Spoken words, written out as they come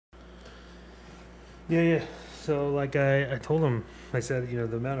Yeah. So like I told him, I said,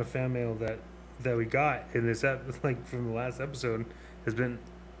 the amount of fan mail that we got in this like from the last episode has been.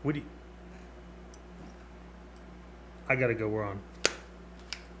 What do you? I gotta go. We're on.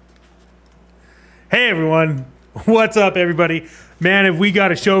 Hey everyone, what's up everybody? Man, have we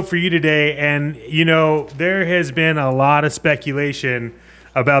got a show for you today? And there has been a lot of speculation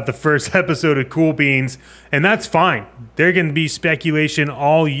about the first episode of Cool Beans, and that's fine. There can be speculation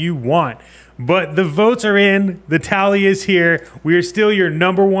all you want. But the votes are in. The tally is here. We are still your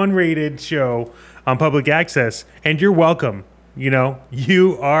 #1 rated show on public access. And you're welcome.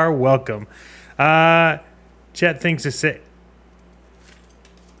 You are welcome. Chet thinks to say.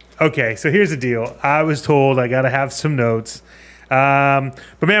 Okay, so here's the deal. I was told I got to have some notes. But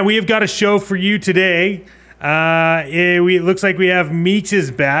man, we have got a show for you today. It looks like we have Meeks is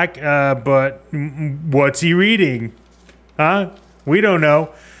back. But what's he reading? Huh? We don't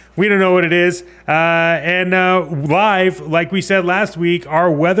know. We don't know what it is. And live, like we said last week, our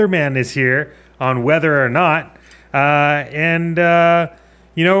weatherman is here on Whether or Not. Rad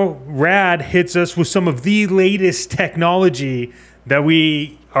hits us with some of the latest technology that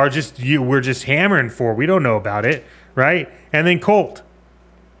we're just hammering for. We don't know about it, right? And then Colt.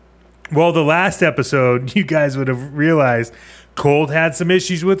 Well, the last episode, you guys would have realized Colt had some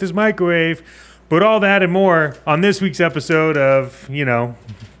issues with his microwave. But all that and more on this week's episode of,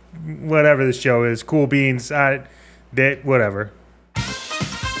 whatever the show is, Cool Beans, whatever.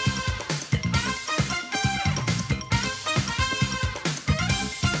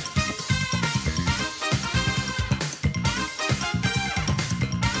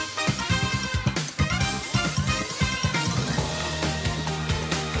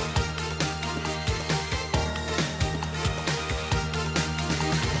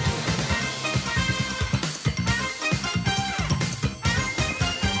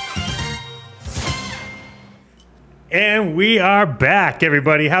 And we are back,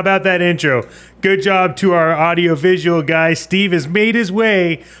 everybody. How about that intro? Good job to our audio-visual guy. Steve has made his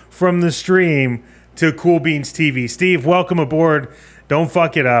way from the stream to Cool Beans TV. Steve, welcome aboard. Don't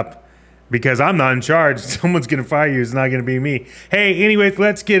fuck it up, because I'm not in charge. Someone's going to fire you. It's not going to be me. Hey, anyways,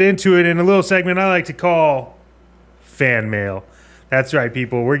 let's get into it in a little segment I like to call Fan Mail. That's right,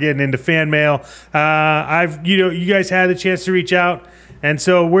 people. We're getting into fan mail. You guys had a chance to reach out, and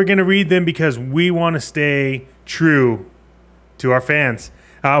so we're going to read them because we want to stay true to our fans.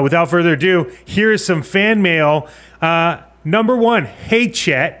 Without further ado, here is some fan mail. Number 1, hey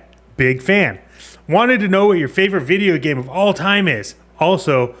Chet, big fan. Wanted to know what your favorite video game of all time is.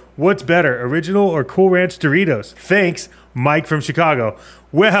 Also, what's better, original or Cool Ranch Doritos? Thanks, Mike from Chicago.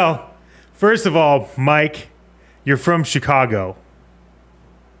 Well, first of all, Mike, you're from Chicago.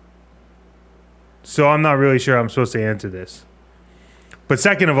 So I'm not really sure I'm supposed to answer this. But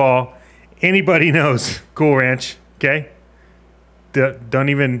second of all, anybody knows Cool Ranch, okay? You don't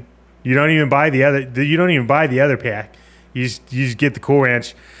even buy the other pack. You just get the Cool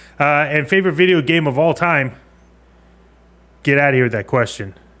Ranch. And favorite video game of all time? Get out of here with that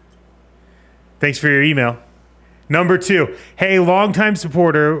question. Thanks for your email. Number 2, hey, longtime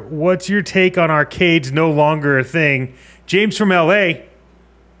supporter, what's your take on arcades no longer a thing? James from LA.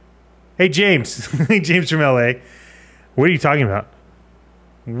 Hey, James. Hey, James from LA. What are you talking about?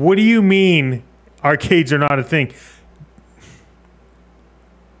 What do you mean arcades are not a thing?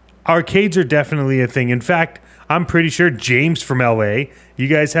 Arcades are definitely a thing. In fact, I'm pretty sure James from LA, you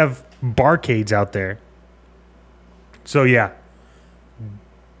guys have barcades out there. So yeah,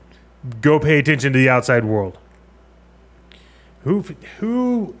 go pay attention to the outside world.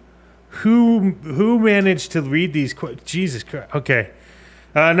 Who managed to read these? Jesus Christ. Okay.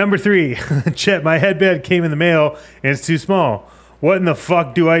 Number 3, Chet, my headband came in the mail and it's too small. What in the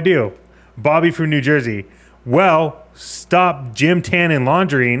fuck do I do? Bobby from New Jersey. Well, stop gym tan and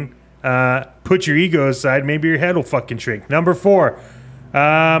laundering. Put your ego aside. Maybe your head will fucking shrink. Number 4.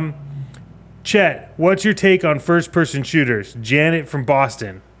 Chet, what's your take on first-person shooters? Janet from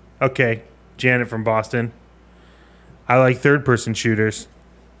Boston. Okay, Janet from Boston. I like third-person shooters.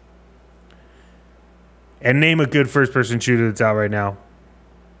 And name a good first-person shooter that's out right now.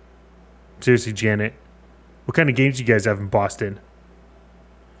 Seriously, Janet. What kind of games do you guys have in Boston?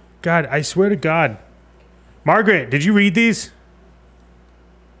 God, I swear to God. Margaret, did you read these?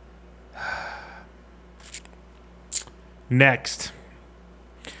 Next.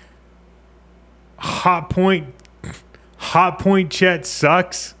 Hot Point Chet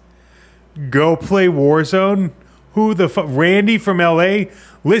sucks. Go play Warzone. Who the fuck? Randy from LA?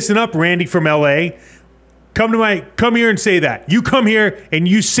 Listen up, Randy from LA. Come here and say that. You come here and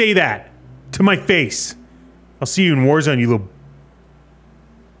you say that to my face. I'll see you in Warzone, you little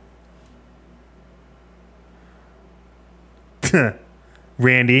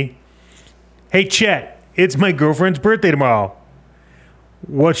Randy. Hey, Chet, it's my girlfriend's birthday tomorrow.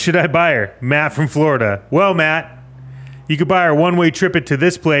 What should I buy her? Matt from Florida. Well, Matt, you could buy her a one-way trip to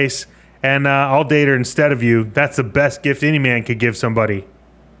this place, and I'll date her instead of you. That's the best gift any man could give somebody.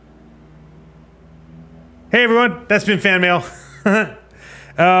 Hey, everyone. That's been fan mail.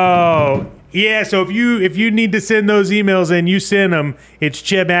 Oh, yeah. So if you need to send those emails in, you send them. It's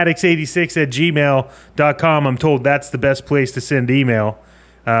chebmaddox86@gmail.com. I'm told that's the best place to send email.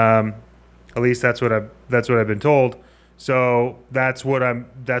 At least that's what I've been told. So that's what I'm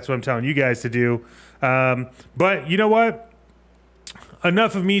telling you guys to do. But you know what?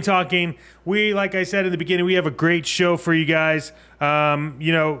 Enough of me talking. Like I said in the beginning, we have a great show for you guys.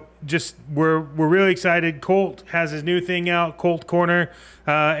 We're really excited. Colt has his new thing out, Colt Corner.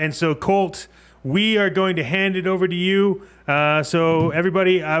 And so Colt, we are going to hand it over to you. So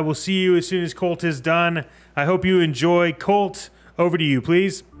everybody, I will see you as soon as Colt is done. I hope you enjoy. Colt, over to you,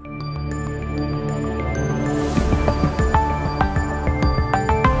 please.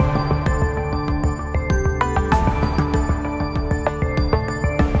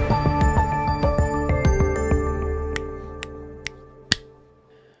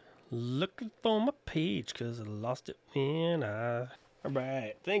 Looking for my page because I lost it when I... All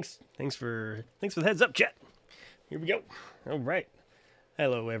right. Thanks for the heads up, Chet. Here we go. All right.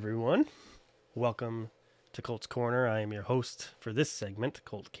 Hello, everyone. Welcome to Colts Corner. I am your host for this segment,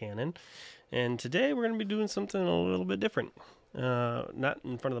 Colt Cannon. And today we're going to be doing something a little bit different. Not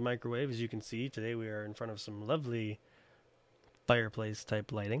in front of the microwave, as you can see. Today we are in front of some lovely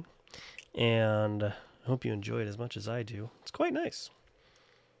fireplace-type lighting. And I hope you enjoy it as much as I do. It's quite nice.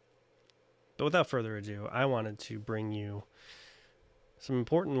 But without further ado, I wanted to bring you some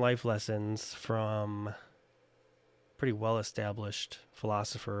important life lessons from a pretty well-established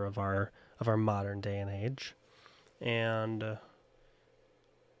philosopher of our modern day and age. And I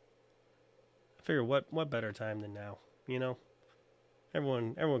figure what better time than now, you know?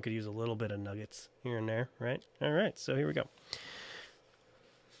 Everyone could use a little bit of nuggets here and there, right? All right, so here we go.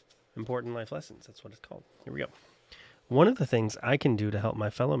 Important life lessons, that's what it's called. Here we go. One of the things I can do to help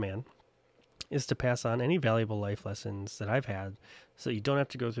my fellow man is to pass on any valuable life lessons that I've had so you don't have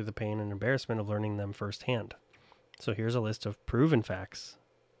to go through the pain and embarrassment of learning them firsthand. So here's a list of proven facts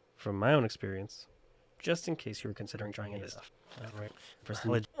from my own experience, just in case you were considering trying any of this stuff. All right. First,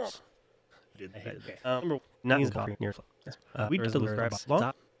 number one, not use coffee near we describe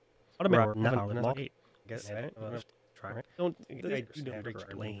law. Automatic, not law. Try. Don't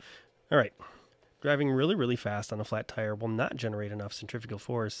lane. All right. Driving really, really fast on a flat tire will not generate enough centrifugal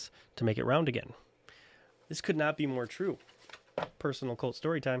force to make it round again. This could not be more true. Personal Colt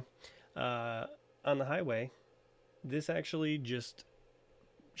story time. On the highway, this actually just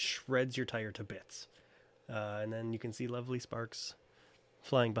shreds your tire to bits. And then you can see lovely sparks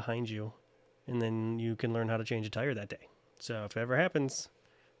flying behind you. And then you can learn how to change a tire that day. So if it ever happens,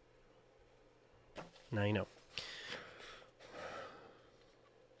 now you know.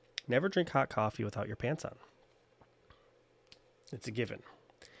 Never drink hot coffee without your pants on. It's a given.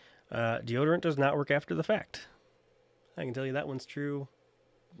 Deodorant does not work after the fact. I can tell you that one's true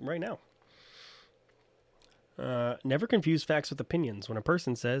right now. Never confuse facts with opinions. When a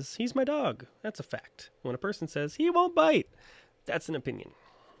person says, he's my dog, that's a fact. When a person says, he won't bite, that's an opinion.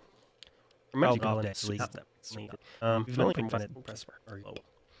 They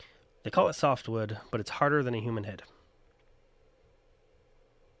call it softwood, but it's harder than a human head.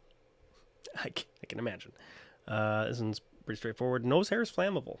 I can imagine. This one's pretty straightforward. Nose hair is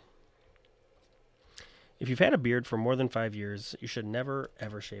flammable. If you've had a beard for more than 5 years, you should never,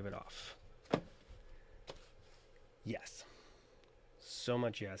 ever shave it off. Yes. So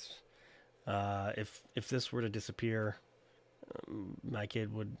much yes. If this were to disappear, my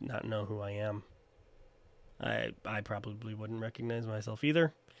kid would not know who I am. I probably wouldn't recognize myself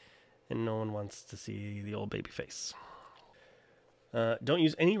either. And no one wants to see the old baby face. Don't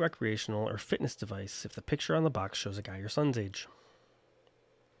use any recreational or fitness device if the picture on the box shows a guy your son's age.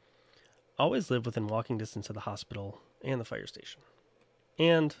 Always live within walking distance of the hospital and the fire station.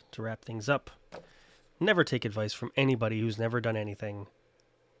 And, to wrap things up, never take advice from anybody who's never done anything,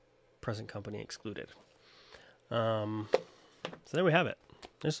 present company excluded. So there we have it.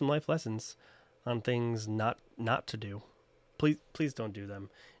 There's some life lessons on things not to do. Please don't do them.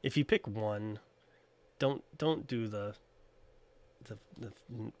 If you pick one, don't do the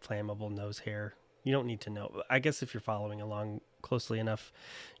flammable nose hair. You don't need to know. I guess if you're following along closely enough,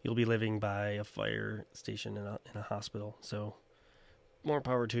 you'll be living by a fire station in a hospital. So more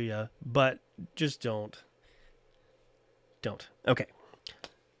power to you, but just don't. Okay.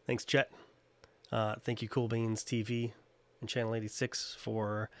 Thanks, Chet. Thank you, Cool Beans TV, and Channel 86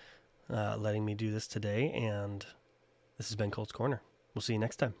 for letting me do this today. And this has been Colts Corner. We'll see you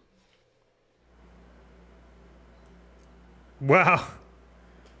next time. Wow.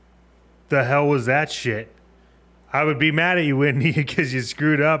 The hell was that shit? I would be mad at you, Whitney, because you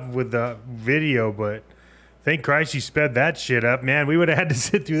screwed up with the video, but thank Christ you sped that shit up, man. We would have had to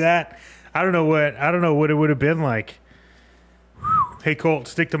sit through that. I don't know what it would have been like. Whew. Hey, Colt,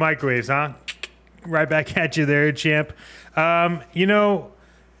 stick to microwaves, huh? Right back at you there, champ. You know,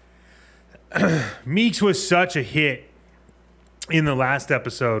 Meeks was such a hit in the last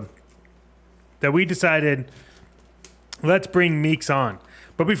episode that we decided, let's bring Meeks on.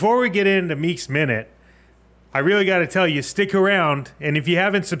 But before we get into Meeks Minute, I really got to tell you, stick around. And if you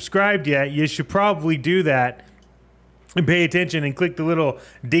haven't subscribed yet, you should probably do that and pay attention and click the little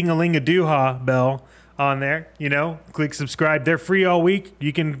ding-a-ling-a-doo-ha bell on there. You know, click subscribe. They're free all week.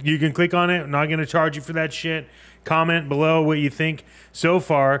 You can click on it. I'm not going to charge you for that shit. Comment below what you think so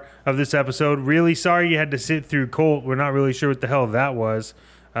far of this episode. Really sorry you had to sit through Colt. We're not really sure what the hell that was.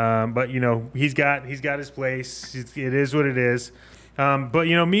 But, you know, he's got his place. It is what it is. But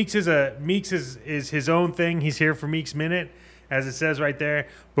you know, Meeks is his own thing. He's here for Meeks Minute, as it says right there.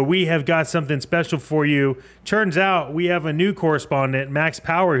 But we have got something special for you. Turns out we have a new correspondent, Max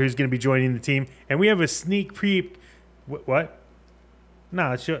Power, who's going to be joining the team, and we have a sneak peek. What?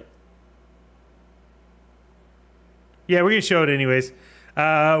 No, it's show. Yeah, we're gonna show it anyways.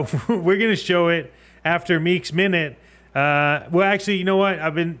 We're gonna show it after Meeks Minute. Well, actually, you know what?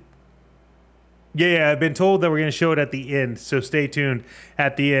 I've been told that we're going to show it at the end, so stay tuned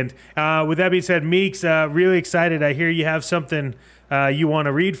at the end. With that being said, Meeks, really excited. I hear you have something you want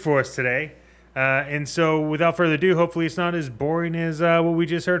to read for us today. And so without further ado, hopefully it's not as boring as what we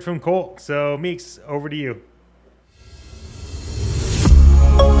just heard from Colt. So, Meeks, over to you.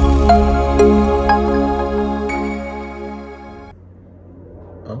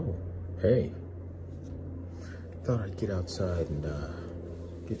 Oh, hey. Thought I'd get outside and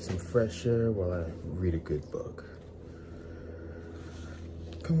get some fresh air while I read a good book.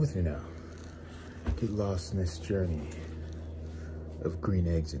 Come with me now. Get lost in this journey of green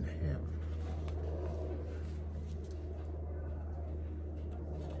eggs and ham.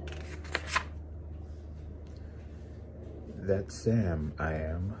 That's Sam I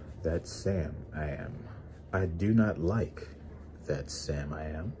am. That's Sam I am. I do not like that Sam I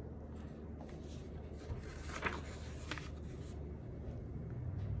am.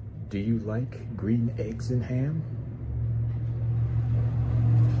 Do you like green eggs and ham?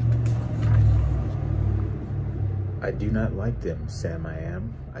 I do not like them, Sam I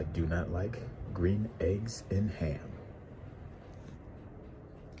am. I do not like green eggs and ham.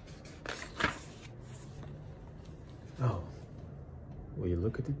 Oh, will you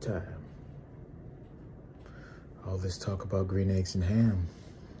look at the time? All this talk about green eggs and ham.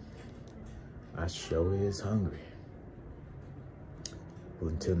 I sure is hungry. Well,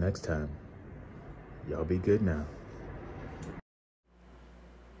 until next time, y'all be good now.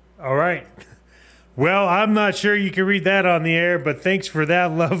 All right. Well, I'm not sure you can read that on the air, but thanks for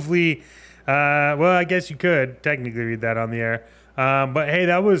that lovely. Well, I guess you could technically read that on the air. But hey,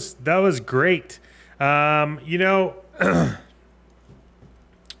 that was great. You know,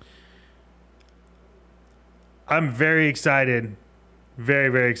 I'm very excited, very,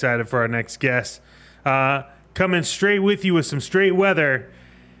 very excited for our next guest. Coming straight with you with some straight weather,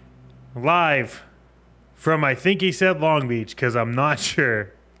 live from, I think he said Long Beach, because I'm not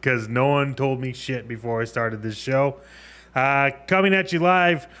sure, because no one told me shit before I started this show. Coming at you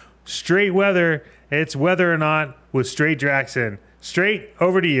live, straight weather, it's Whether or Not with Straight Draxon. Straight,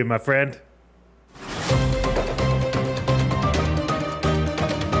 over to you, my friend.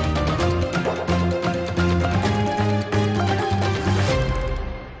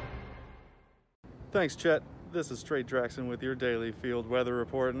 Thanks, Chet. This is Straight Draxon with your daily field weather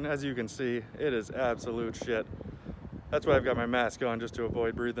report, and as you can see, it is absolute shit. That's why I've got my mask on, just to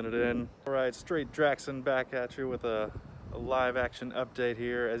avoid breathing it in. Alright, Straight Draxon back at you with a live action update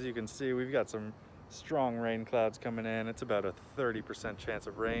here. As you can see, we've got some strong rain clouds coming in. It's about a 30% chance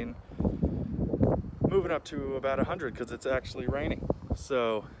of rain. Moving up to about 100 because it's actually raining.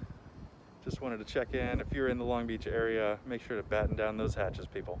 So, just wanted to check in. If you're in the Long Beach area, make sure to batten down those hatches,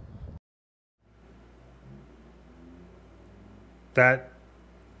 people.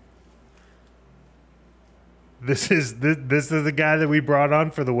 This is the guy that we brought on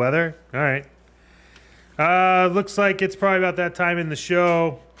for the weather. All right. Looks like it's probably about that time in the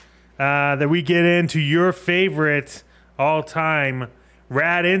show that we get into your favorite all-time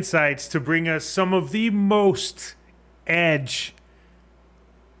Rad Insights to bring us some of the most edge,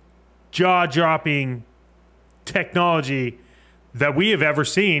 jaw-dropping technology that we have ever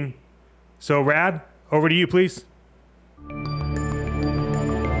seen. So, Rad, over to you, please.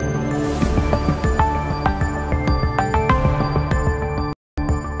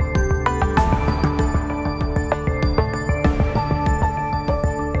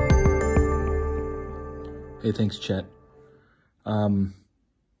 Hey, thanks, Chet.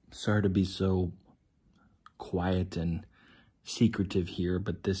 Sorry to be so quiet and secretive here,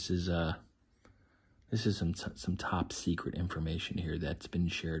 but this is some top secret information here that's been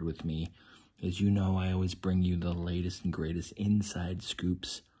shared with me. As you know, I always bring you the latest and greatest inside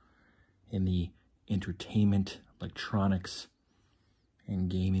scoops in the entertainment, electronics, and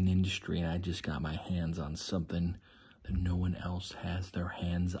gaming industry, and I just got my hands on something that no one else has their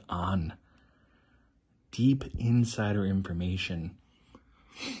hands on. Deep insider information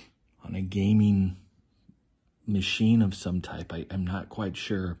on a gaming machine of some type. I'm not quite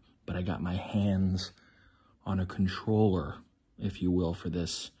sure, but I got my hands on a controller, if you will, for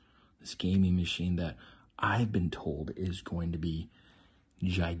this gaming machine that I've been told is going to be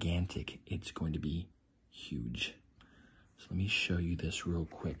gigantic. It's going to be huge. So let me show you this real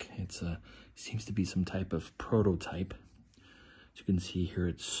quick. It's seems to be some type of prototype. As you can see here,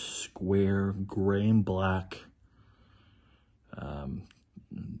 it's square, gray and black.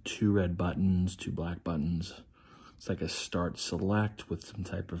 2 red buttons, 2 black buttons. It's like a start select with some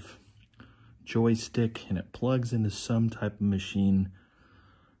type of joystick, and it plugs into some type of machine.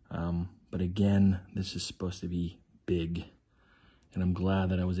 But again, this is supposed to be big, and I'm glad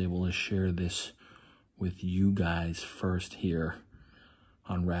that I was able to share this with you guys first here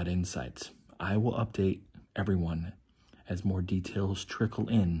on Rad Insights. I will update everyone as more details trickle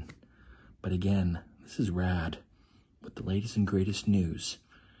in. But again, this is Rad with the latest and greatest news,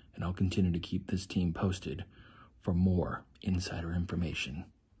 and I'll continue to keep this team posted for more insider information.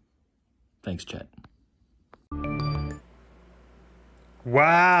 Thanks, Chet.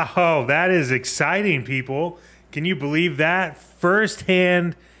 Wow, that is exciting, people. Can you believe that?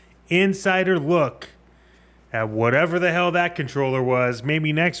 First-hand insider look at whatever the hell that controller was.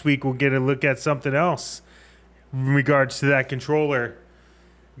 Maybe next week we'll get a look at something else in regards to that controller.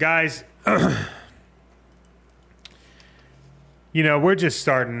 Guys, you know, we're just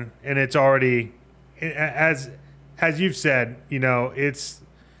starting, and it's already, as you've said, you know, it's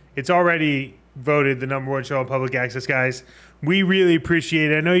already voted the #1 show on public access, guys. We really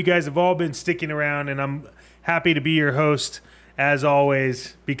appreciate it. I know you guys have all been sticking around, and I'm happy to be your host as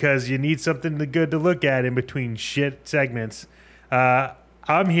always, because you need something good to look at in between shit segments.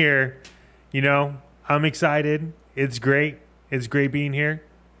 I'm here, you know, I'm excited. It's great. It's great being here.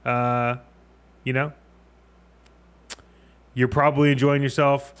 You know, you're probably enjoying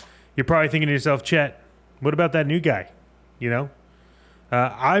yourself. You're probably thinking to yourself, Chet, what about that new guy? You know,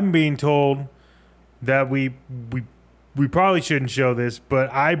 I'm being told that we probably shouldn't show this,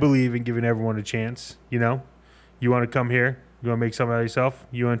 but I believe in giving everyone a chance. You know, you want to come here? You want to make something out of yourself?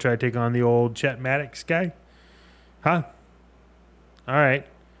 You want to try to take on the old Chet Maddox guy? Huh? All right.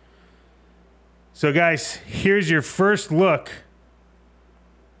 So, guys, here's your first look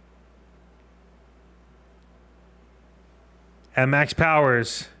at Max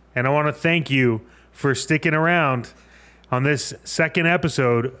Powers. And I want to thank you for sticking around on this second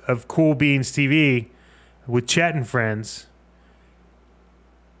episode of Cool Beans TV with Chet and friends.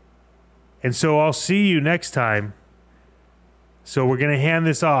 And so I'll see you next time. So we're going to hand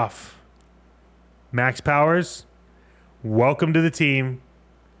this off. Max Powers, welcome to the team.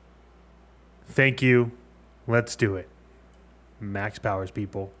 Thank you. Let's do it. Max Powers,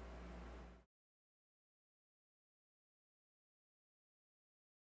 people.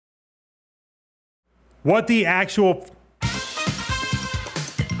 What the actual...